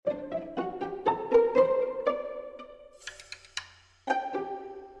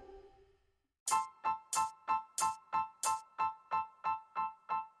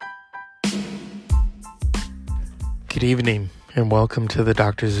Good evening, and welcome to the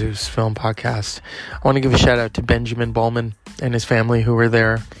Dr. Zeus Film Podcast. I want to give a shout out to Benjamin Ballman and his family who were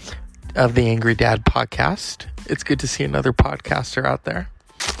there of the Angry Dad podcast. It's good to see another podcaster out there.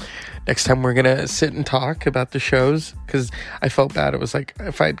 Next time we're going to sit and talk about the shows, because I felt bad. It was like,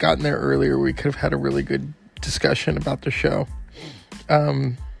 if I had gotten there earlier, we could have had a really good discussion about the show.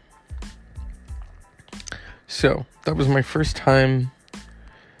 So that was my first time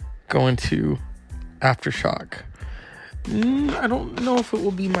going to Aftershock. I don't know if it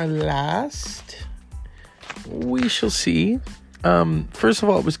will be my last. We shall see. First of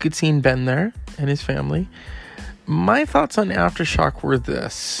all, it was good seeing Ben there and his family. My thoughts on Aftershock were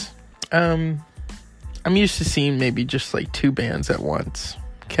this. I'm used to seeing maybe just like two bands at once.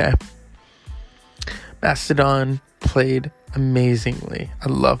 Okay. Mastodon played amazingly. I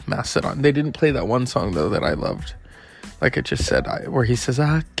love Mastodon. They didn't play that one song though that I loved. Like I just said, where he says,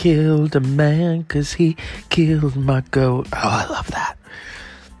 I killed a man because he killed my goat. Oh, I love that.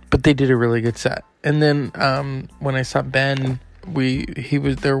 But they did a really good set. And then when I saw Ben, they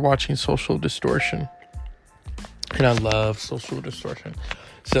were watching Social Distortion. And I love Social Distortion.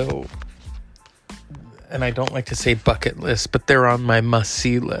 So, and I don't like to say bucket list, but they're on my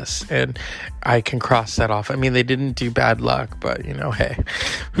must-see list. And I can cross that off. I mean, they didn't do Bad Luck, but, hey,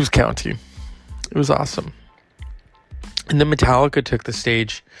 who's counting? It was awesome. And then Metallica took the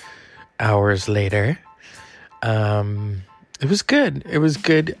stage hours later. It was good. It was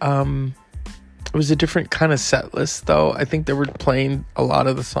good. It was a different kind of set list, though. I think they were playing a lot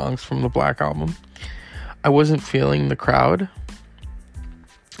of the songs from the Black Album. I wasn't feeling the crowd.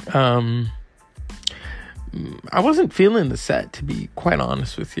 I wasn't feeling the set, to be quite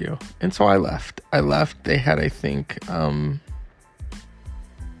honest with you. And so I left. They had, I think...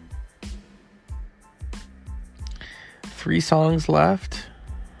 3 songs left,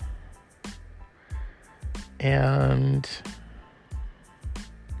 and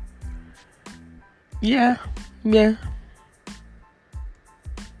yeah. Am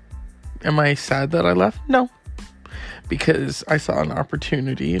I sad that I left? No, because I saw an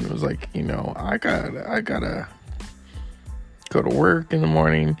opportunity and it was like, I gotta go to work in the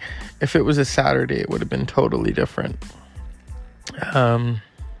morning. If it was a Saturday, it would have been totally different.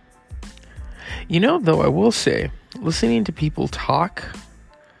 Though I will say, listening to people talk,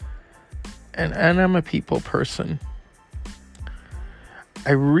 and I'm a people person,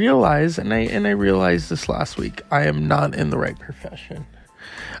 I realize, and I realized this last week, I am not in the right profession.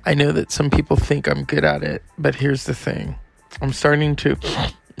 I know that some people think I'm good at it, but here's the thing. I'm starting to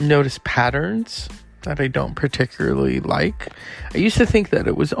notice patterns that I don't particularly like. I used to think that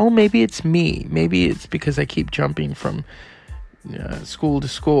it was, maybe it's me. Maybe it's because I keep jumping from school to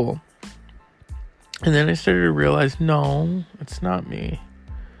school. And then I started to realize, no, it's not me.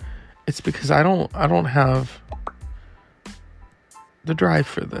 It's because I don't have the drive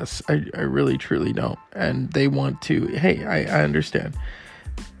for this. I really, truly don't. And they want to, hey, I understand.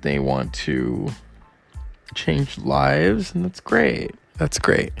 They want to change lives, and that's great. That's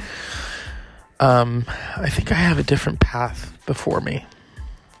great. I think I have a different path before me.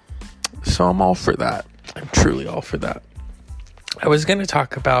 So I'm all for that. I'm truly all for that. I was going to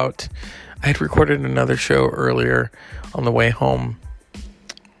talk about... I had recorded another show earlier on the way home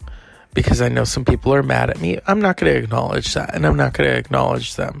because I know some people are mad at me. I'm not going to acknowledge that, and I'm not going to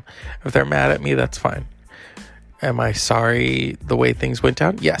acknowledge them. If they're mad at me, that's fine. Am I sorry the way things went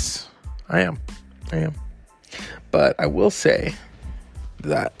down? Yes, I am. But I will say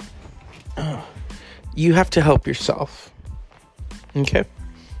that you have to help yourself. Okay?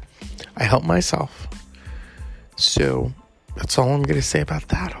 I help myself. So that's all I'm going to say about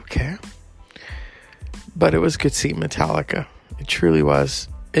that, okay? But it was good seeing Metallica. It truly was.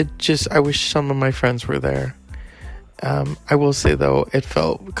 I wish some of my friends were there. I will say, though, it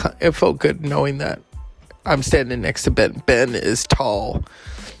felt good knowing that I'm standing next to Ben. Ben is tall,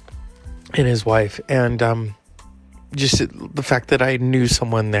 and his wife. And just the fact that I knew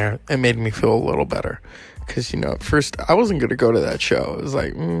someone there, it made me feel a little better. Because, at first, I wasn't going to go to that show. It was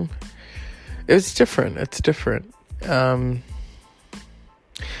like, it's different. It's different.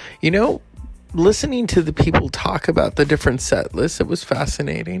 Listening to the people talk about the different set lists, it was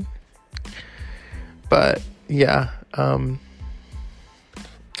fascinating. But, yeah, I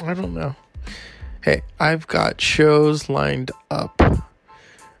don't know. Hey, I've got shows lined up.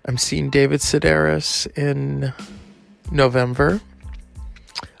 I'm seeing David Sedaris in November.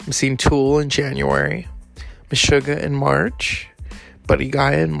 I'm seeing Tool in January. Meshuggah in March. Buddy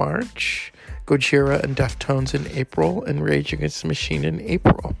Guy in March. Gojira and Deftones in April. And Rage Against the Machine in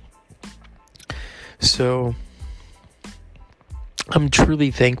April. So I'm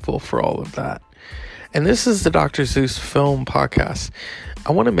truly thankful for all of that. And this is the Dr. Zeus Film Podcast.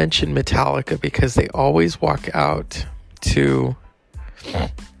 I want to mention Metallica because they always walk out to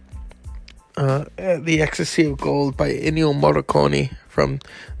The Ecstasy of Gold by Ennio Morricone from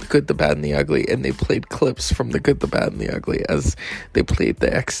The Good, the Bad, and the Ugly, and they played clips from The Good, the Bad, and the Ugly as they played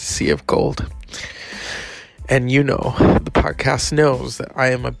The Ecstasy of Gold. And you know, the podcast knows that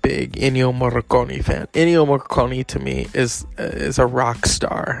I am a big Ennio Morricone fan. Ennio Morricone to me is a rock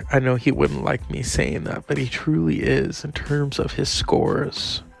star. I know he wouldn't like me saying that, but he truly is in terms of his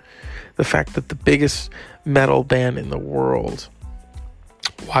scores. The fact that the biggest metal band in the world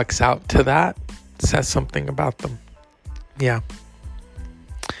walks out to that says something about them. Yeah.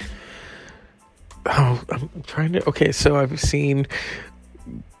 Oh, I'm trying to... Okay, so I've seen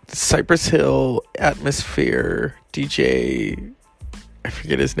Cypress Hill, Atmosphere, DJ... I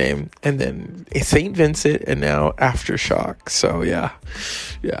forget his name. And then St. Vincent, and now Aftershock. So, yeah.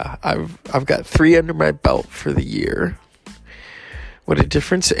 I've got 3 under my belt for the year. What a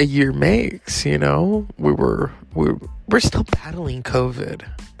difference a year makes, you know? We're still battling COVID.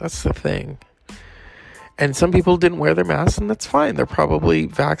 That's the thing. And some people didn't wear their masks, and that's fine. They're probably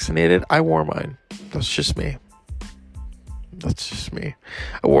vaccinated. I wore mine. That's just me.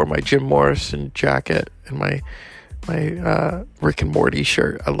 I wore my Jim Morrison jacket and my Rick and Morty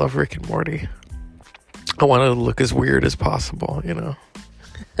shirt. I love Rick and Morty. I wanted to look as weird as possible, you know?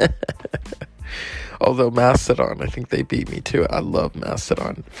 Although Mastodon, I think they beat me to it. I love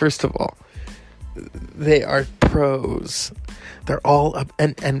Mastodon. First of all, they are pros. They're all up.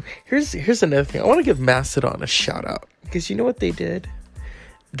 And here's another thing. I want to give Mastodon a shout out. Because you know what they did?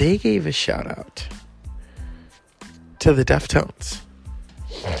 They gave a shout out to the Deftones.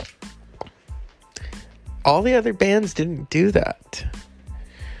 All the other bands didn't do that.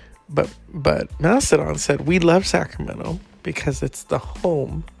 But Mastodon said, we love Sacramento because it's the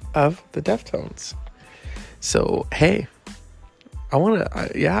home of the Deftones. So, hey, I want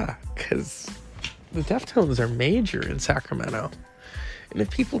to, because the Deftones are major in Sacramento. And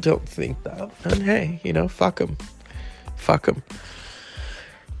if people don't think that, then hey, you know, fuck them.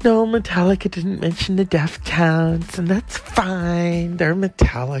 No, Metallica didn't mention the Deftones, and that's fine. They're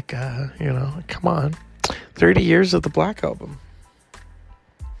Metallica, you know, come on. 30 years of the Black Album.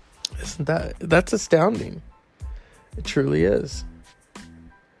 That's astounding. It truly is.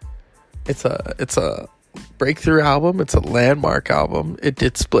 It's a breakthrough album. It's a landmark album. It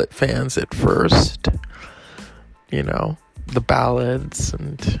did split fans at first. You know, the ballads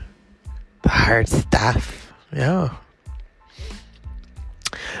and the hard stuff. Yeah.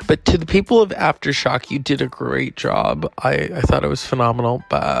 But to the people of Aftershock, you did a great job. I thought it was phenomenal,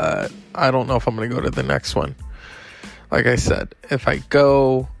 but I don't know if I'm going to go to the next one. Like I said, if I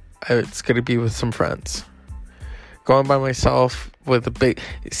go, it's going to be with some friends. Going by myself with a big...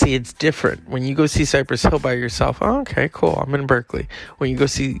 See, it's different. When you go see Cypress Hill by yourself, oh, okay, cool, I'm in Berkeley. When you go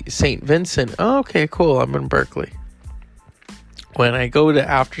see St. Vincent, oh, okay, cool, I'm in Berkeley. When I go to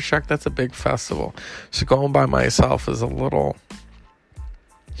Aftershock, that's a big festival. So going by myself is a little...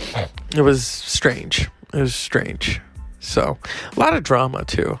 It was strange. So, a lot of drama,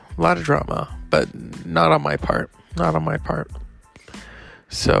 too. But not on my part.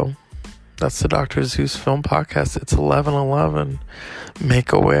 So... That's the Dr. Zeus Film Podcast. It's 11/11.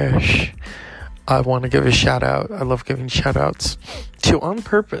 Make a wish. I want to give a shout out. I love giving shout outs to On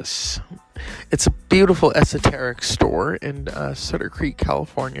Purpose. It's a beautiful esoteric store in Sutter Creek,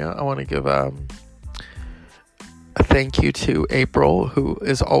 California. I want to give a thank you to April, who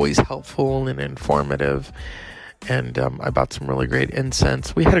is always helpful and informative. And I bought some really great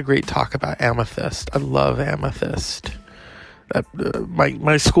incense. We had a great talk about amethyst. I love amethyst.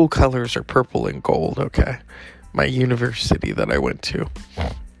 My school colors are purple and gold, okay? My university that I went to,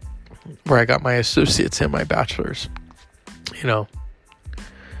 where I got my associates and my bachelor's, you know,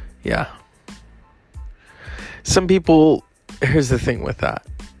 yeah. Some people, here's the thing with that.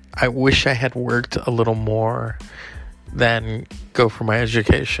 I wish I had worked a little more than go for my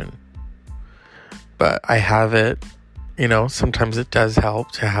education. But I have it, you know, sometimes it does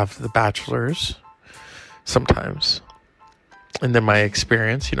help to have the bachelor's, sometimes. And then my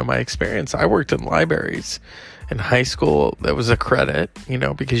experience, I worked in libraries. In high school, that was a credit, you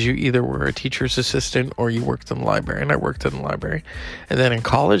know, because you either were a teacher's assistant or you worked in the library. And I worked in the library. And then in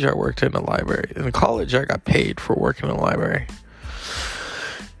college, I worked in a library. In college, I got paid for working in a library.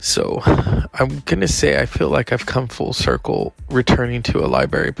 So I'm going to say I feel like I've come full circle returning to a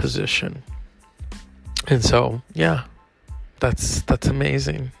library position. And so, yeah, that's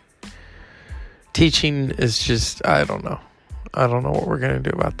amazing. Teaching is just, I don't know what we're going to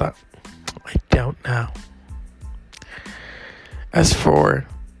do about that. I don't know. As for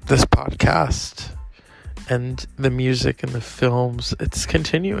this podcast, and the music and the films, it's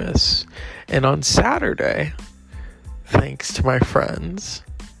continuous. And on Saturday, thanks to my friends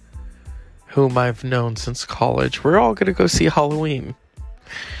whom I've known since college, we're all going to go see Halloween.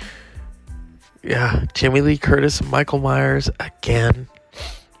 Yeah, Jamie Lee Curtis and Michael Myers again.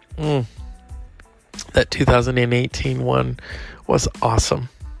 That 2018 one was awesome.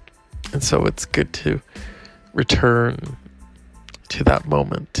 And so it's good to return to that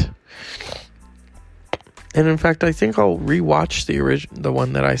moment. And in fact, I think I'll rewatch the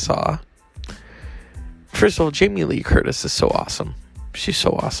one that I saw. First of all, Jamie Lee Curtis is so awesome. She's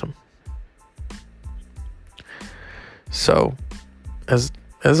so awesome. So, as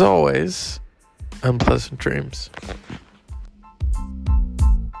always, unpleasant dreams.